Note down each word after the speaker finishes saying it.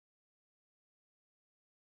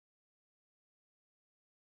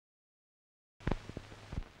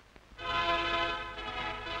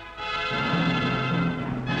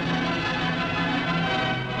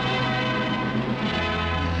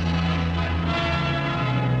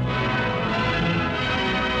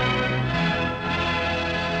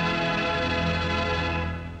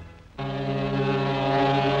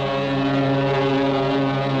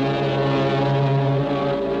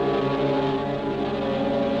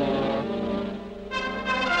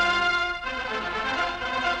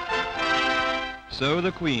so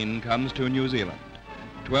the Queen comes to New Zealand.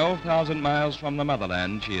 12,000 miles from the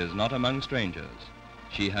motherland, she is not among strangers.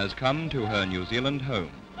 She has come to her New Zealand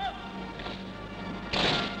home.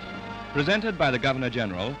 Presented by the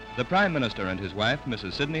Governor-General, the Prime Minister and his wife,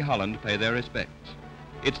 Mrs. Sydney Holland, pay their respects.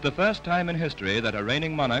 It's the first time in history that a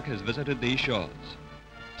reigning monarch has visited these shores.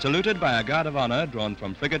 Saluted by a guard of honor drawn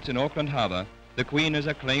from frigates in Auckland Harbour, the Queen is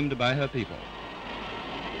acclaimed by her people.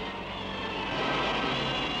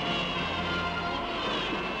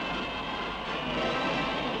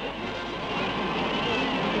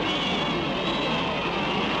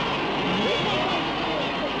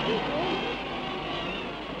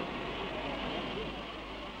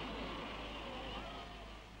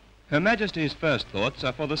 Her Majesty's first thoughts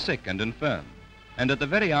are for the sick and infirm, and at the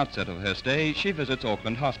very outset of her stay, she visits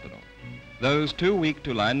Auckland Hospital. Those too weak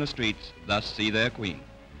to line the streets thus see their Queen,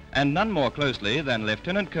 and none more closely than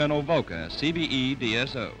Lieutenant Colonel Volker, CBE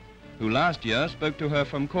DSO, who last year spoke to her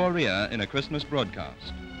from Korea in a Christmas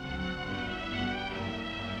broadcast.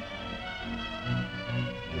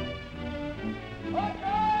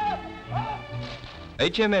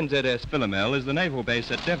 HMNZS Philomel is the naval base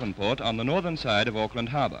at Devonport on the northern side of Auckland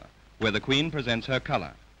Harbour, where the Queen presents her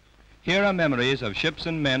colour. Here are memories of ships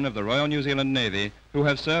and men of the Royal New Zealand Navy who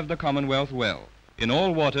have served the Commonwealth well, in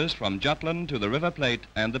all waters from Jutland to the River Plate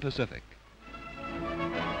and the Pacific.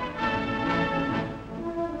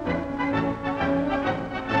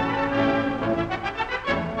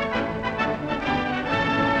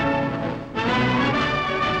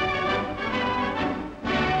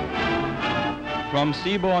 From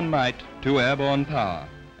seaborne might to airborne power,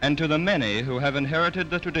 and to the many who have inherited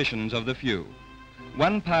the traditions of the few.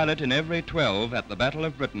 One pilot in every 12 at the Battle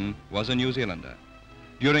of Britain was a New Zealander.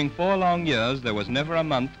 During 4 long years, there was never a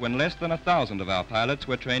month when less than 1,000 of our pilots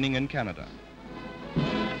were training in Canada.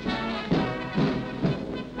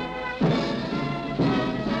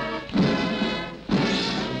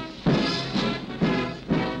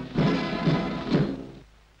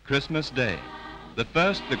 Christmas Day, the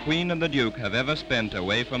first the Queen and the Duke have ever spent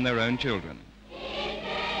away from their own children.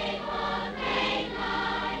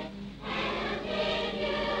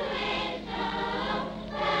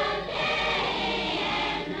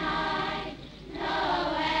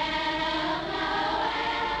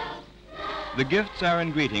 The gifts are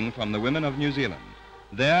in greeting from the women of New Zealand,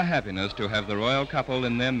 their happiness to have the royal couple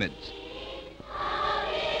in their midst.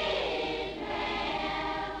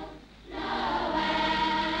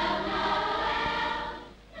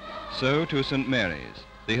 So to St. Mary's,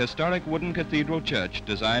 the historic wooden cathedral church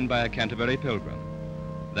designed by a Canterbury pilgrim.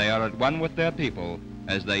 They are at one with their people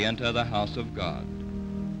as they enter the house of God.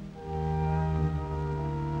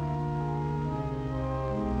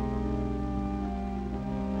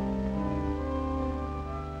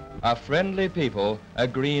 A friendly people, a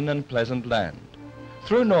green and pleasant land.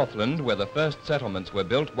 Through Northland, where the first settlements were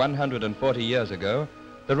built 140 years ago,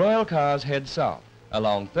 the royal cars head south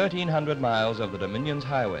along 1,300 miles of the Dominion's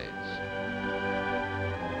highways.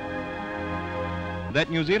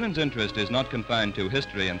 That New Zealand's interest is not confined to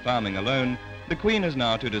history and farming alone, the Queen is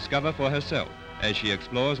now to discover for herself as she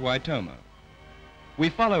explores Waitomo. We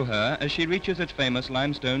follow her as she reaches its famous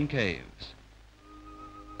limestone caves.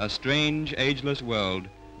 A strange, ageless world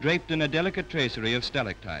draped in a delicate tracery of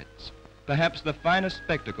stalactites, perhaps the finest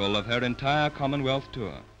spectacle of her entire Commonwealth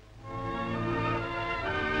tour.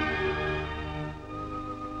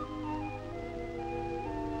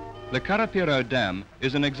 The Karapiro Dam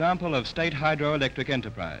is an example of state hydroelectric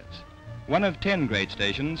enterprise, one of 10 great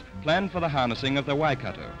stations planned for the harnessing of the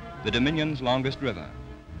Waikato, the Dominion's longest river.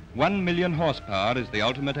 1 million horsepower is the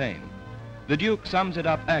ultimate aim. The Duke sums it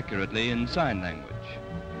up accurately in sign language.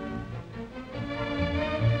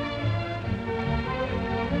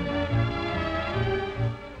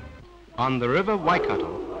 On the river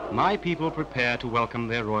Waikato, my people prepare to welcome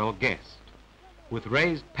their royal guest. With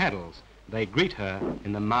raised paddles, they greet her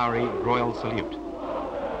in the Maori royal salute.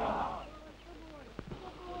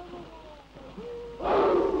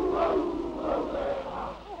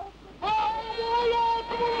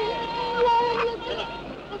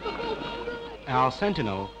 Our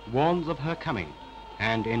sentinel warns of her coming,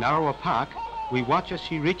 and in Arawa Park, we watch as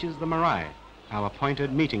she reaches the marae, our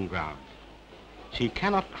appointed meeting ground. She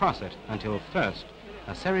cannot cross it until first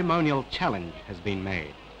a ceremonial challenge has been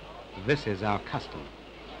made. This is our custom.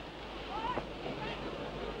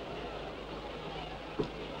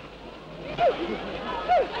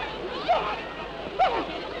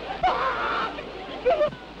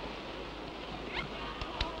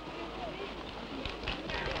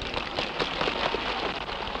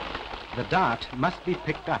 The dart must be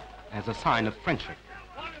picked up as a sign of friendship.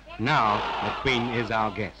 Now the Queen is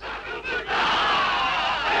our guest.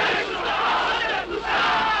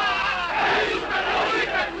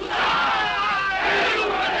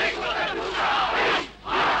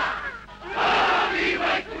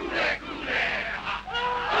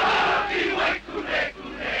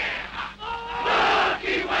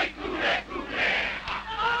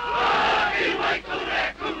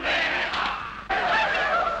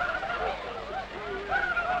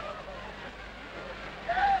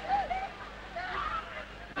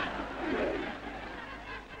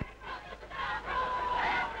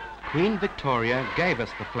 Queen Victoria gave us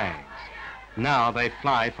the flags. Now they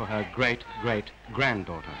fly for her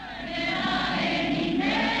great-great-granddaughter.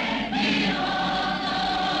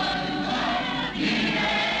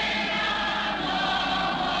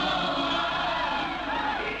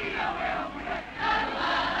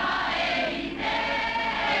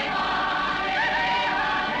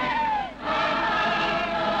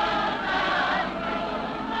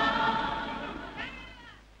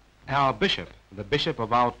 Our bishop, the Bishop of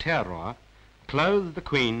Aotearoa, clothed the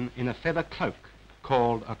Queen in a feather cloak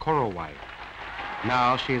called a korowai.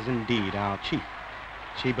 Now she is indeed our chief.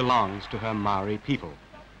 She belongs to her Maori people.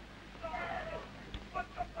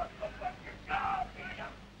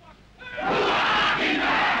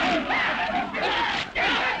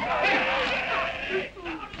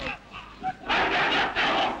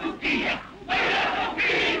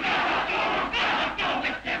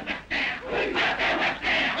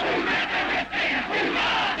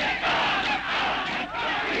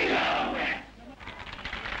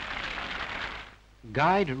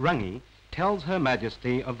 Guide Rangi tells Her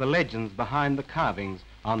Majesty of the legends behind the carvings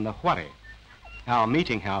on the whare, our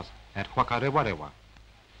meeting house at Whakarewarewa.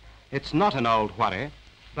 It's not an old whare,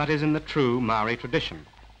 but is in the true Maori tradition.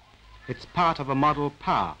 It's part of a model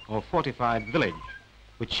pa, or fortified village,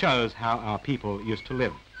 which shows how our people used to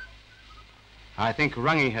live. I think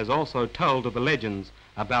Rangi has also told of the legends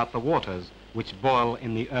about the waters which boil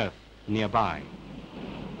in the earth nearby.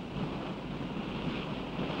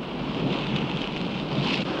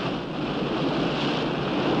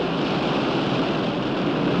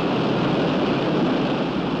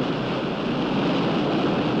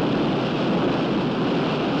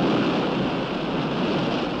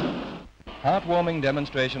 Heartwarming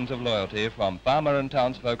demonstrations of loyalty from farmer and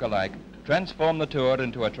townsfolk alike transform the tour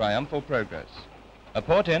into a triumphal progress, a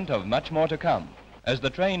portent of much more to come as the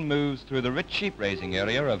train moves through the rich sheep-raising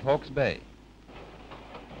area of Hawke's Bay.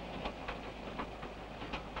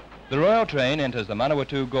 The royal train enters the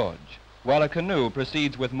Manawatu Gorge, while a canoe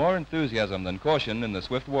proceeds with more enthusiasm than caution in the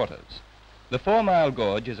swift waters. The 4-mile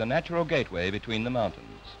gorge is a natural gateway between the mountains.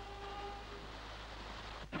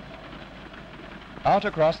 Out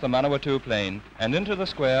across the Manawatu Plain and into the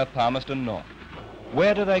square Palmerston North.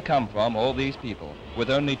 Where do they come from, all these people,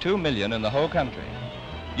 with only 2 million in the whole country?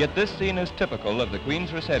 Yet this scene is typical of the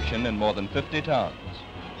Queen's reception in more than 50 towns.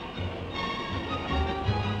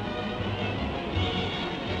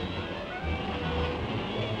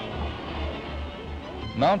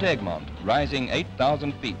 Mount Egmont, rising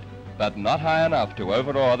 8,000 feet, but not high enough to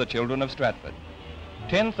overawe the children of Stratford.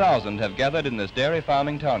 10,000 have gathered in this dairy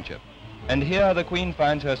farming township. And here the Queen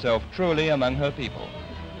finds herself truly among her people.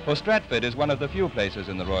 For Stratford is one of the few places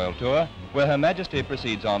in the royal tour where Her Majesty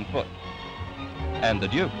proceeds on foot. And the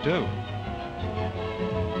Duke, too.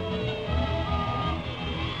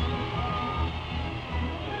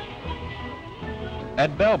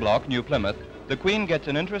 At Bellblock, New Plymouth, the Queen gets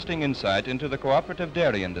an interesting insight into the cooperative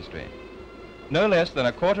dairy industry. No less than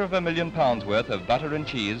 £250,000 worth of butter and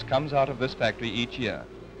cheese comes out of this factory each year.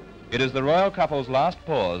 It is the royal couple's last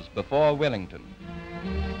pause before Wellington.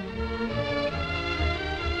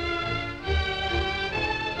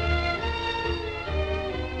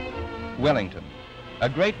 Wellington, a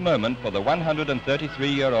great moment for the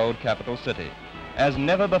 133-year-old capital city. As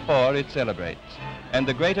never before it celebrates, and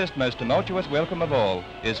the greatest, most tumultuous welcome of all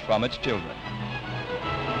is from its children.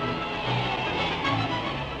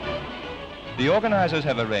 The organizers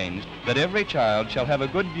have arranged that every child shall have a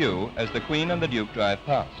good view as the Queen and the Duke drive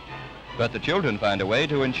past. But the children find a way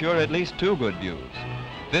to ensure at least 2 good views.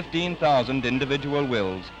 15,000 individual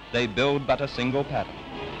wills, they build but a single pattern.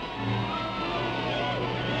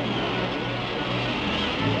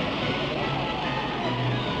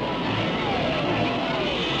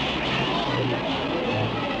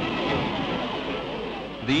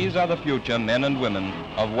 These are the future men and women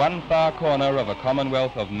of one far corner of a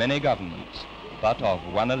Commonwealth of many governments, but of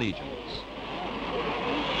one allegiance.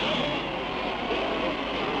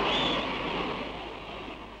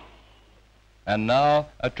 And now,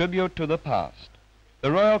 a tribute to the past.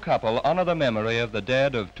 The royal couple honor the memory of the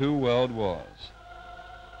dead of 2 world wars.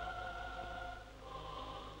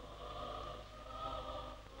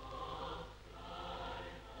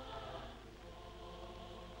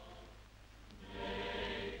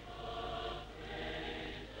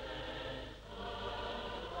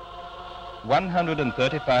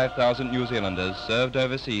 $135,000 New Zealanders served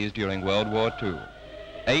overseas during World War II.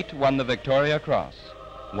 8 won the Victoria Cross.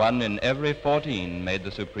 1 in every 14 made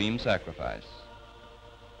the supreme sacrifice.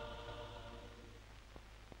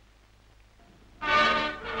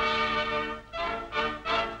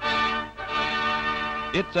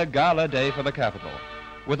 It's a gala day for the capital.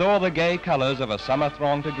 With all the gay colours of a summer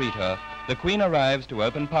throng to greet her, the Queen arrives to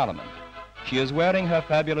open Parliament. She is wearing her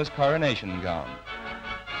fabulous coronation gown.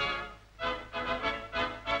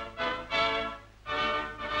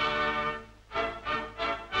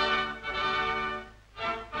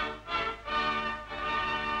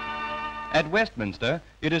 At Westminster,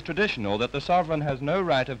 it is traditional that the sovereign has no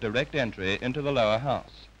right of direct entry into the lower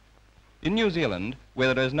house. In New Zealand,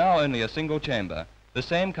 where there is now only a single chamber, the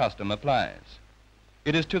same custom applies.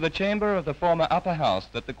 It is to the chamber of the former upper house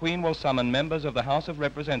that the Queen will summon members of the House of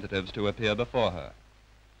Representatives to appear before her.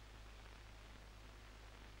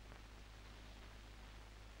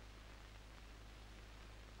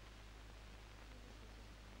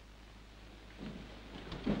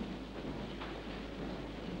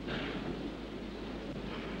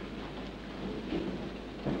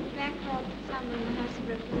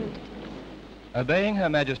 Obeying Her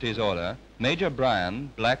Majesty's order, Major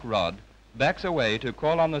Brian, Black Rod, backs away to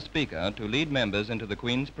call on the Speaker to lead members into the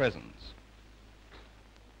Queen's presence.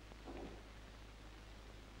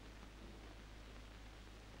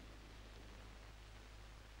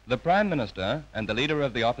 The Prime Minister and the Leader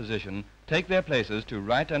of the Opposition take their places to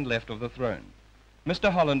right and left of the throne,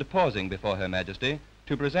 Mr. Holland pausing before Her Majesty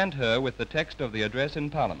to present her with the text of the address in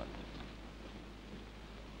Parliament.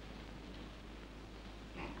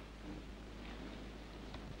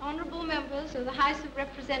 Honourable members of the House of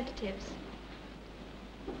Representatives,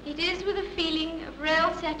 it is with a feeling of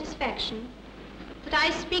real satisfaction that I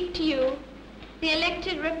speak to you, the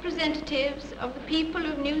elected representatives of the people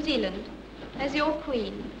of New Zealand, as your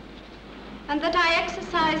Queen, and that I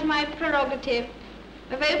exercise my prerogative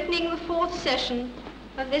of opening the fourth session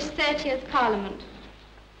of this 30th Parliament.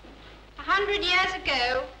 100 years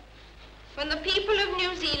ago, when the people of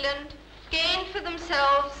New Zealand gained for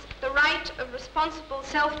themselves the right of responsible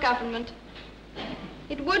self-government,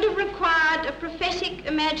 it would have required a prophetic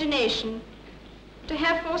imagination to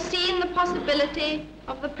have foreseen the possibility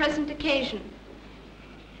of the present occasion.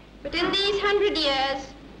 But in these 100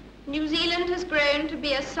 years, New Zealand has grown to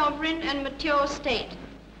be a sovereign and mature state,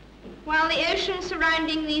 while the ocean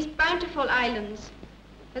surrounding these bountiful islands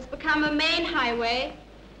has become a main highway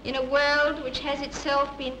in a world which has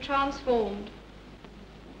itself been transformed.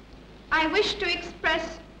 I wish to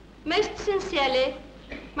express most sincerely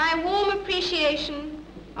my warm appreciation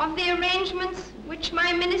of the arrangements which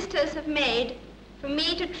my ministers have made for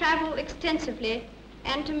me to travel extensively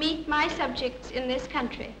and to meet my subjects in this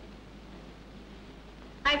country.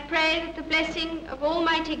 I pray that the blessing of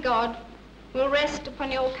Almighty God will rest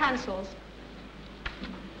upon your counsels.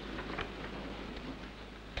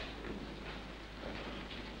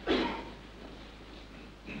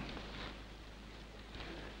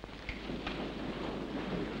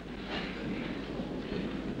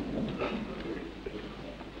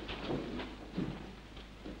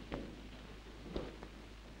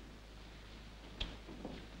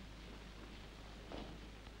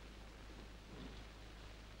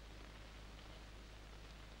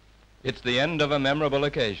 It's the end of a memorable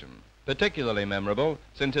occasion, particularly memorable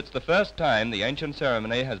since it's the first time the ancient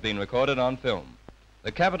ceremony has been recorded on film.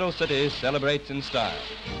 The capital city celebrates in style.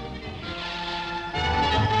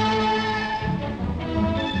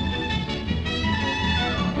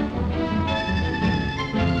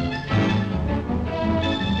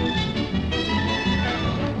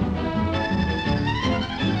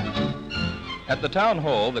 At the town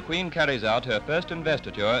hall, the Queen carries out her first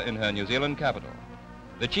investiture in her New Zealand capital.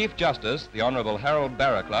 The Chief Justice, the Honourable Harold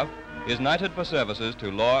Barraclough, is knighted for services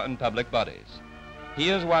to law and public bodies.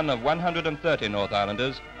 He is one of 130 North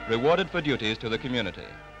Islanders rewarded for duties to the community.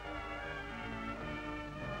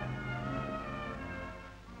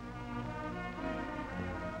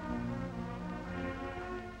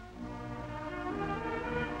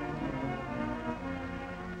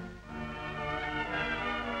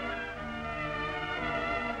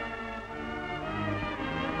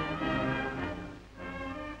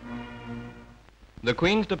 The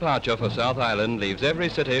Queen's departure for South Island leaves every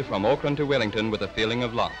city from Auckland to Wellington with a feeling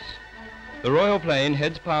of loss. The Royal Plane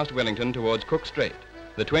heads past Wellington towards Cook Strait,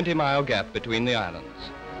 the 20-mile gap between the islands.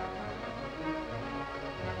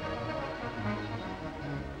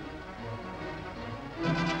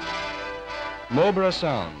 Marlborough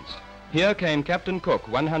Sounds. Here came Captain Cook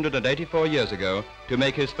 184 years ago to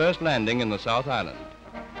make his first landing in the South Island.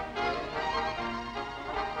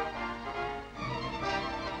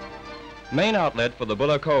 Main outlet for the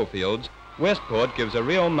Buller coalfields, Westport gives a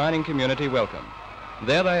real mining community welcome.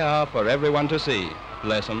 There they are for everyone to see.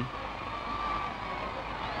 Bless 'em.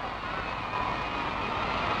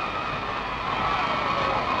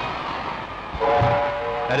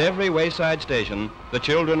 At every wayside station, the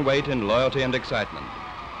children wait in loyalty and excitement.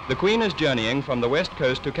 The Queen is journeying from the west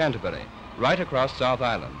coast to Canterbury, right across South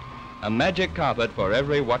Island, a magic carpet for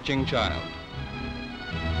every watching child.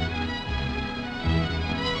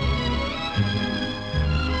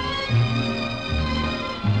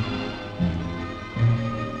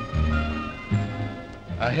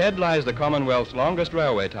 Ahead lies the Commonwealth's longest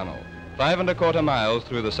railway tunnel, 5¼ miles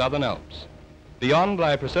through the southern Alps. Beyond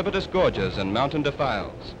lie precipitous gorges and mountain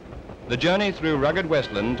defiles. The journey through rugged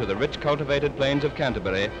Westland to the rich cultivated plains of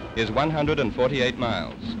Canterbury is 148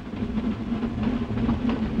 miles.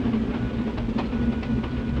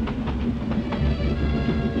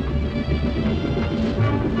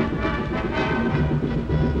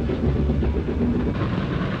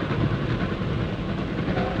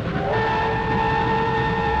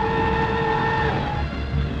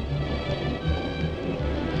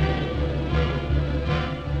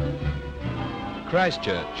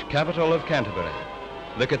 Christchurch, capital of Canterbury.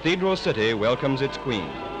 The cathedral city welcomes its queen.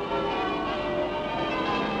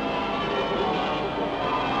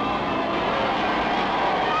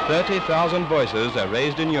 "30,000 voices are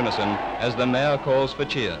raised in unison as the mayor calls for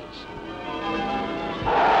cheers.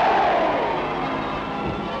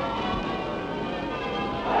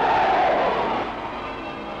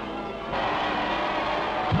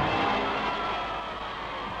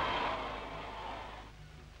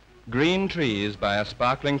 Green trees by a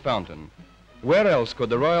sparkling fountain. Where else could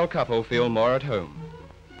the royal couple feel more at home?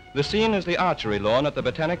 The scene is the archery lawn at the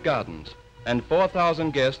Botanic Gardens, and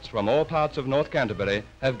 4,000 guests from all parts of North Canterbury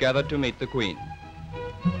have gathered to meet the Queen.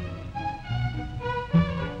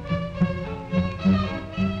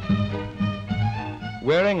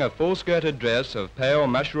 Wearing a full-skirted dress of pale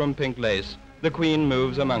mushroom pink lace, the Queen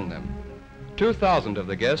moves among them. 2,000 of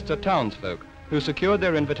the guests are townsfolk who secured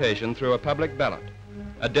their invitation through a public ballot.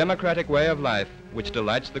 A democratic way of life which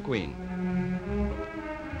delights the Queen.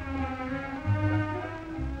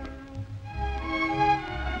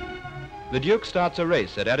 The Duke starts a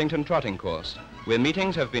race at Addington Trotting Course, where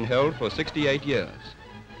meetings have been held for 68 years.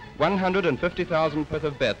 150,000 worth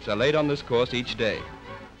of bets are laid on this course each day.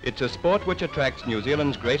 It's a sport which attracts New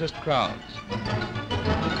Zealand's greatest crowds.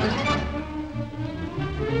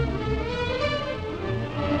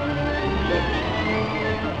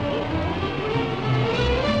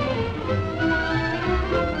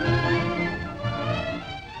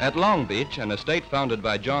 At Long Beach, an estate founded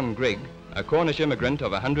by John Grigg, a Cornish immigrant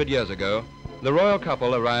of 100 years ago, the royal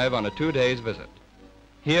couple arrive on a 2-day visit.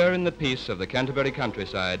 Here in the peace of the Canterbury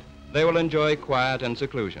countryside, they will enjoy quiet and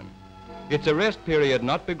seclusion. It's a rest period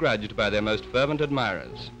not begrudged by their most fervent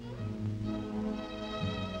admirers.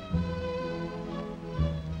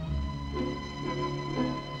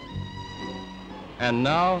 And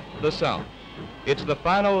now, the South. It's the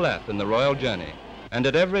final lap in the royal journey, and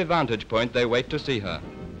at every vantage point they wait to see her.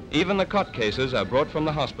 Even the cot cases are brought from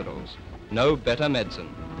the hospitals. No better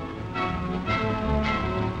medicine.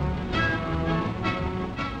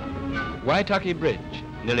 Waitaki Bridge,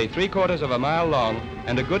 nearly 3/4 mile long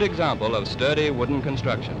and a good example of sturdy wooden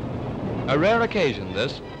construction. A rare occasion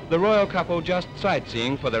this, the royal couple just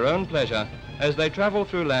sightseeing for their own pleasure as they travel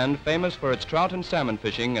through land famous for its trout and salmon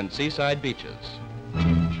fishing and seaside beaches.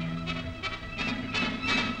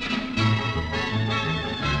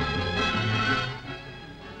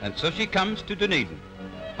 And so she comes to Dunedin,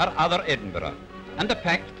 her other Edinburgh, and the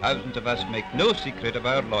packed thousands of us make no secret of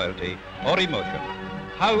our loyalty or emotion.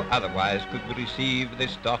 How otherwise could we receive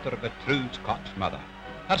this daughter of a true Scotch mother,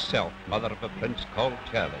 herself mother of a prince called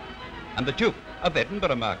Charlie, and the Duke of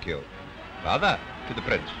Edinburgh, mark you, father to the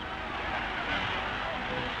prince.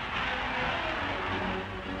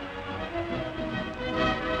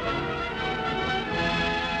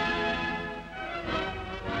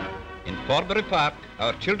 In Forbury Park,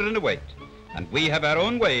 our children await, and we have our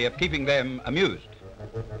own way of keeping them amused.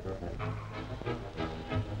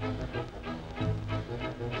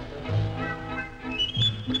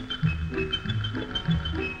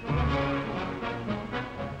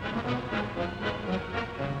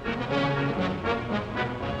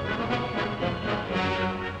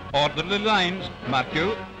 Orderly lines, mark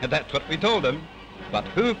you, and that's what we told them. But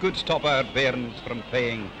who could stop our bairns from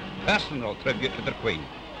paying personal tribute to their Queen?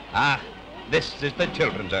 Ah, this is the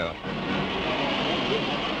children's hour.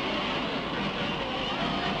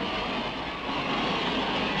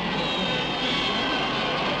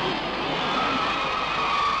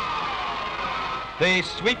 They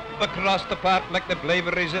sweep across the park like the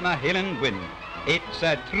blaeberries in a Highland wind. It's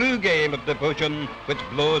a true gale of devotion which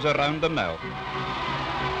blows around them now.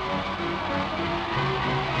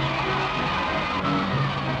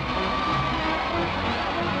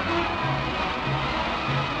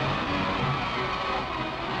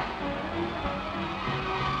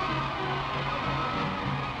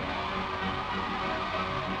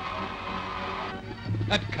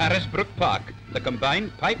 Carisbrook Park, the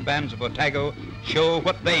combined pipe bands of Otago show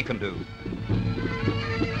what they can do.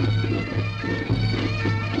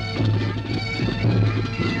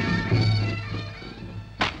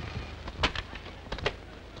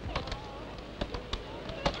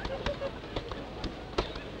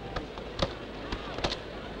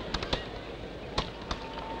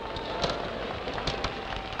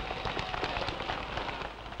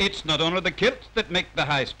 It's not only the kilts that make the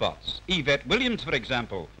high spots. Yvette Williams, for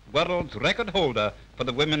example, world's record holder for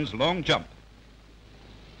the women's long jump.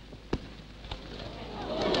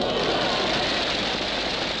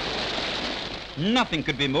 Nothing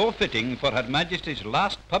could be more fitting for Her Majesty's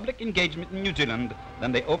last public engagement in New Zealand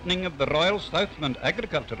than the opening of the Royal Southland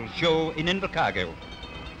Agricultural Show in Invercargill.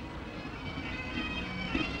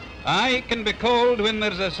 It can be cold when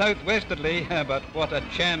there's a southwesterly, but what a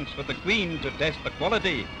chance for the Queen to test the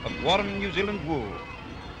quality of warm New Zealand wool.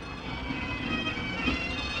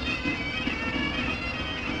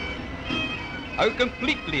 How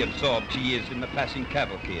completely absorbed she is in the passing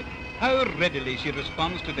cavalcade. How readily she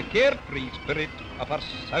responds to the carefree spirit of her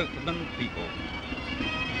Southland people.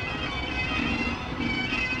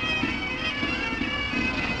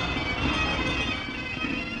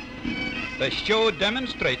 The show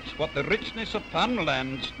demonstrates what the richness of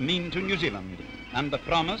farmlands mean to New Zealand, and the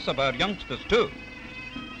promise of our youngsters too.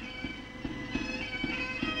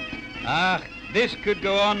 This could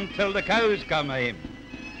go on till the cows come home.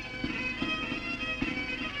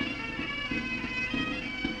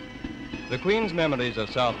 The Queen's memories of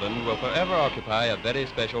Southland will forever occupy a very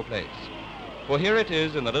special place. For here it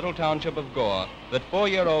is in the little township of Gore that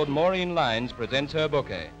 4-year-old Maureen Lyons presents her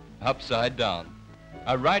bouquet, upside down.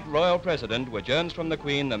 A right royal precedent which earns from the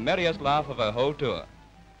Queen the merriest laugh of her whole tour.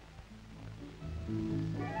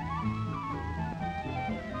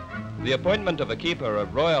 The appointment of a keeper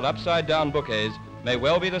of royal upside-down bouquets may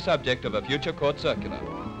well be the subject of a future court circular.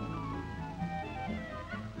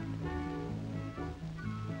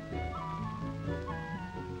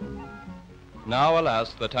 Now,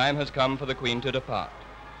 alas, the time has come for the Queen to depart.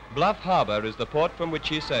 Bluff Harbor is the port from which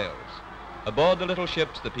she sails. Aboard the little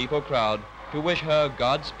ships the people crowd to wish her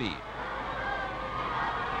Godspeed.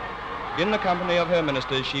 In the company of her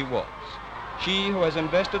ministers she walks, she who has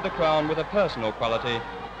invested the crown with a personal quality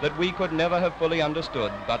that we could never have fully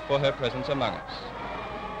understood but for her presence among us.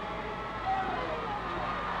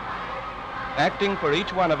 Acting for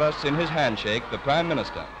each one of us in his handshake, the Prime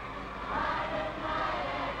Minister.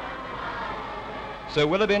 Sir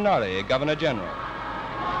Willoughby Norrie, Governor General.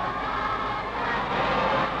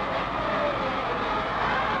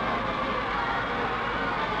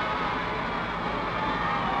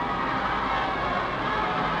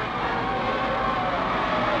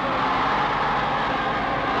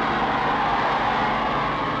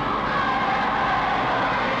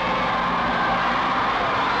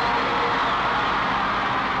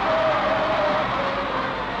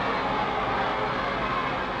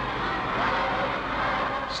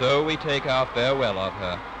 So we take our farewell of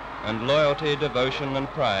her, and loyalty, devotion, and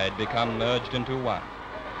pride become merged into one.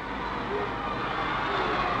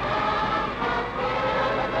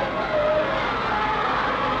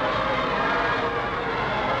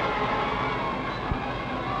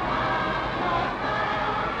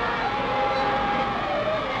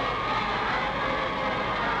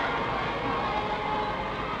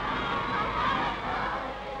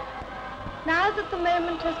 Now that the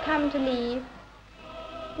moment has come to leave,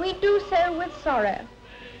 we do so with sorrow,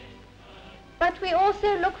 but we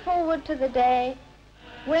also look forward to the day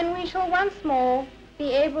when we shall once more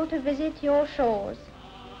be able to visit your shores.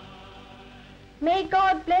 May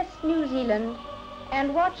God bless New Zealand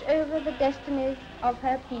and watch over the destinies of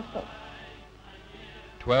her people.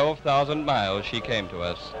 12,000 miles she came to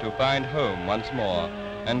us to find home once more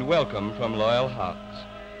and welcome from loyal hearts.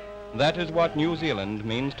 That is what New Zealand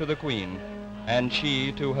means to the Queen, and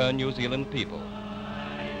she to her New Zealand people.